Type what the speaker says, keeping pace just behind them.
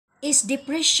Is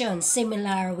depression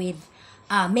similar with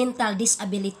mental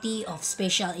disability of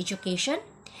special education?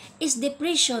 Is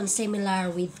depression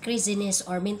similar with craziness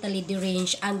or mentally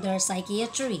deranged under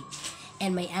psychiatry?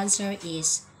 And my answer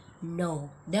is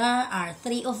no. There are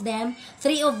three of them.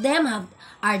 Three of them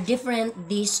are different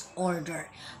disorder.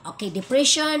 Okay,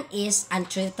 depression is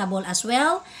untreatable as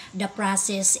well. The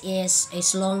process is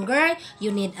longer. You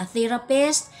need a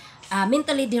therapist.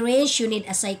 Mentally deranged, you need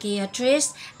a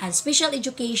psychiatrist. And special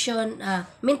education,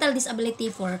 mental disability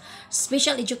for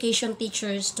special education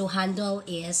teachers to handle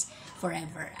is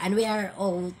forever. And we are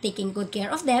all taking good care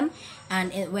of them,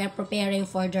 and we're preparing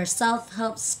for their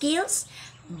self-help skills,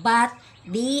 but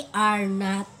they are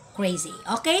not crazy.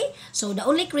 Okay? So the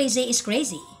only crazy is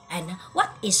crazy. And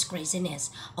what is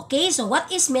craziness? Okay, so what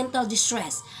is mental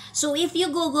distress? So if you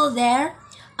Google there,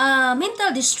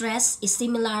 mental distress is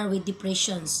similar with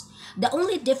depressions. The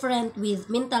only difference with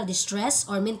mental distress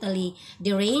or mentally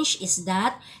deranged is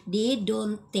that they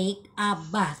don't take a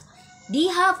bath. They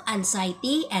have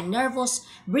anxiety and nervous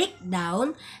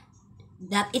breakdown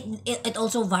that it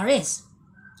also varies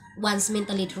once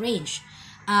mentally deranged.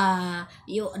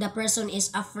 The person is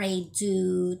afraid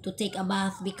to take a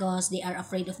bath because they are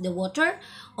afraid of the water,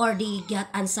 or they get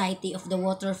anxiety of the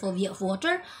water, phobia of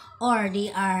water, or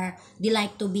they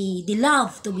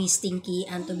love to be stinky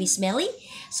and to be smelly.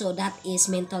 So that is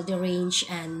mental deranged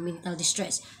and mental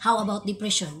distress. How about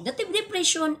depression? The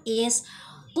depression is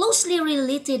closely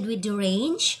related with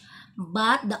deranged,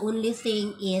 but the only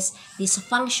thing is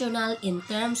dysfunctional in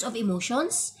terms of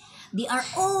emotions. They are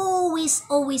always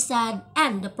sad,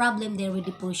 and the problem there with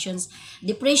depressions,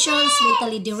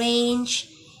 mentally deranged,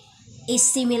 is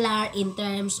similar in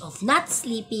terms of not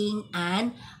sleeping,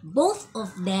 and both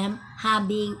of them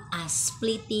having a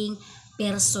splitting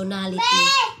personality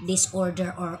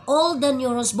disorder, or all the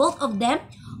neurons, both of them,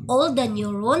 all the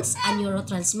neurons and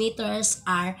neurotransmitters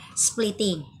are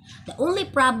splitting. The only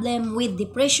problem with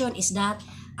depression is that,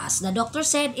 as the doctor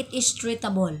said, it is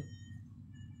treatable.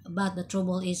 But the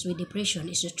trouble is with depression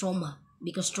is the trauma,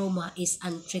 because trauma is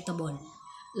untreatable,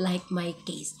 like my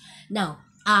case. Now,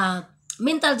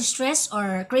 mental distress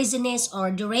or craziness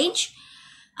or deranged,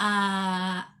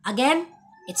 again,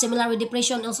 it's similar with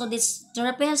depression, also this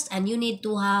therapist, and you need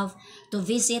to have to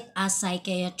visit a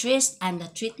psychiatrist, and the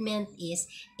treatment is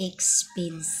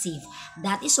expensive.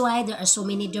 That is why there are so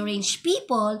many deranged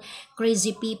people,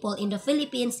 crazy people in the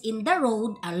Philippines, in the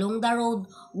road, along the road,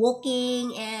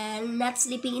 walking and not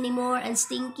sleeping anymore, and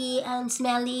stinky and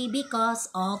smelly because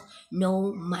of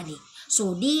no money.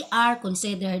 So they are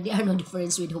no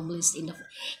difference with homeless in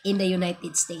the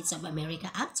United States of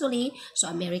America. Actually, so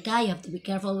America, you have to be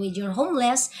careful with your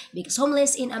homeless, because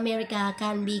homeless in America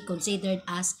can be considered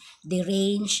as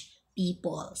deranged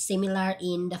people, similar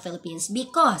in the Philippines,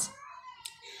 because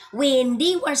when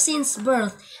they were since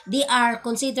birth, they are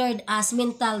considered as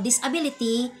mental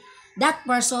disability. That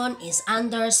person is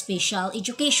under special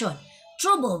education.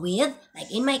 Trouble with,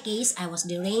 like in my case, I was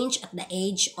deranged at the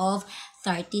age of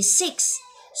 36.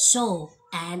 So,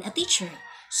 and a teacher.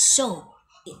 So,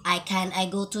 I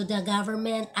go to the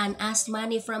government and ask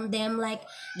money from them, like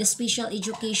the special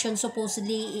education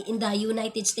supposedly in the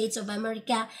United States of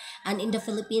America, and in the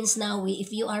Philippines now,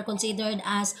 if you are considered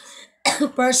as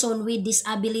person with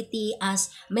disability, as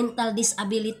mental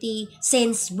disability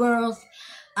since birth,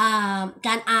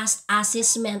 can ask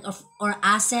assessment or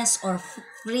assess or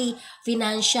free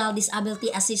financial disability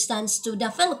assistance to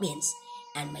the Philippines.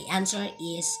 And my answer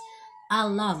is, I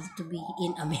love to be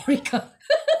in America.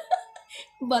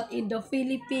 But in the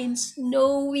Philippines,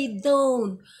 no, we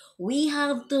don't. We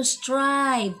have to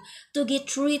strive to get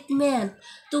treatment,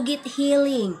 to get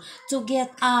healing, to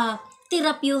get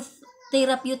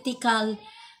therapeutical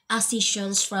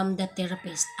sessions from the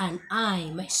therapist. And I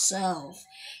myself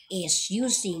is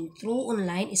using through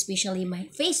online, especially my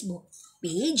Facebook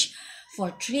page, for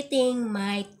treating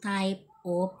my type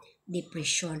of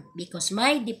depression, because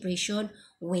my depression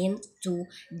went to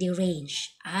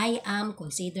deranged. I am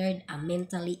considered a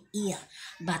mentally ill.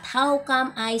 But how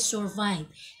come I survived?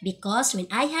 Because when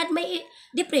I had my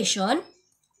depression,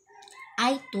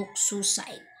 I took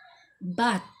suicide.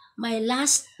 But my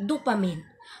last dopamine,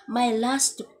 my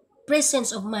last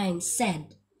presence of mind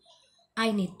said,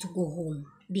 I need to go home,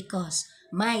 because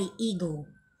my ego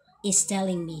is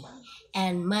telling me,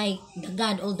 and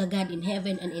all the God in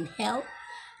heaven and in hell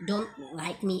don't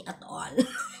like me at all.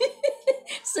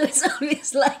 So it's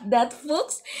always like that,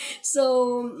 folks.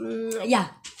 So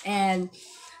yeah, and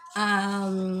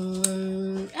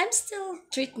I'm still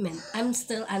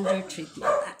under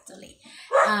treatment, actually.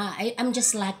 I'm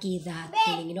just lucky that,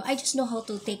 I just know how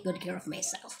to take good care of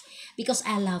myself. because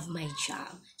I love my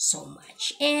job so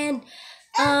much. And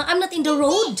I'm not in the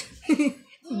road.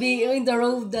 Being in the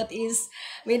road that is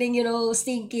meaning,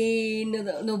 stinking,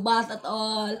 no bath at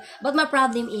all. But my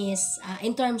problem is,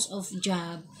 in terms of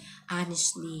job,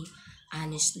 honestly,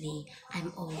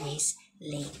 I'm always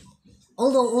late.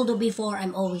 Although before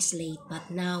I'm always late, but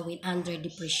now with under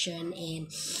depression and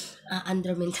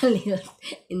under mental health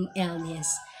in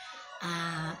illness,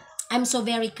 uh, I'm so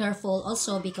very careful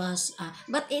also because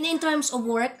but in terms of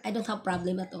work I don't have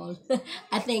problem at all.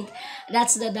 I think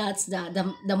that's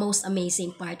the most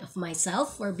amazing part of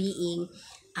myself for being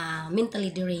mentally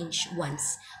deranged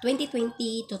once.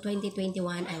 2020 to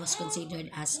 2021 I was considered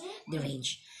as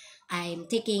deranged. I'm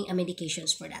taking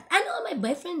medications for that. And all my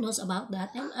boyfriend knows about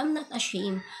that. And I'm not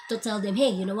ashamed to tell them, hey,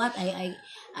 you know what? I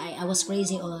was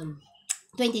crazy on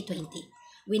 2020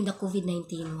 when the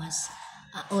COVID-19 was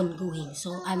ongoing.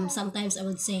 So sometimes I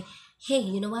would say, hey,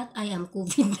 you know what? I am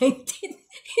COVID-19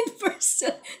 in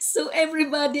person. So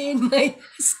everybody in my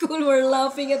school were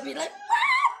laughing at me like,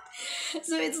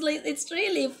 so it's like it's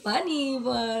really funny,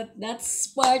 but that's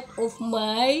part of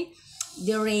my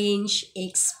deranged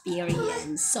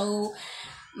experience. So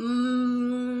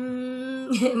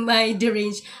my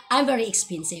deranged, I'm very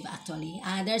expensive actually.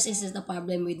 There's this is the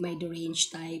problem with my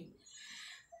deranged type.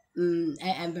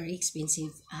 I'm very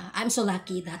expensive. I'm so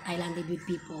lucky that I landed with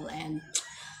people, and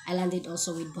I landed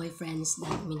also with boyfriends that,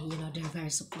 I mean, they're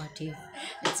very supportive.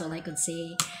 That's all I could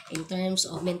say. In terms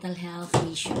of mental health,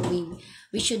 we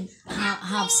should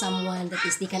have someone that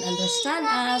is they can understand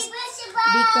us,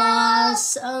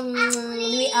 because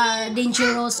we are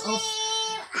dangerous of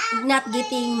not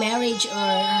getting marriage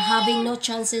or having no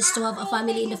chances to have a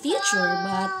family in the future.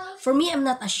 But for me, I'm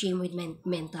not ashamed with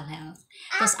mental health,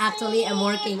 because actually I'm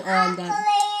working on the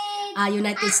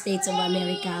United States of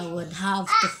America would have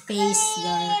to face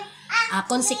the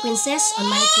consequences on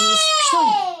my case.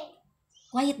 Sorry,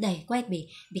 quiet day.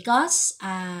 Because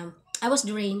I was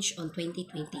deranged on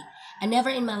 2020. I never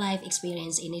in my life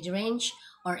experienced any deranged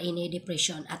or any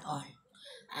depression at all.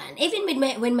 And even with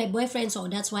when my boyfriend, so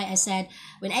that's why I said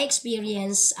when I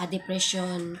experienced a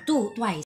depression twice.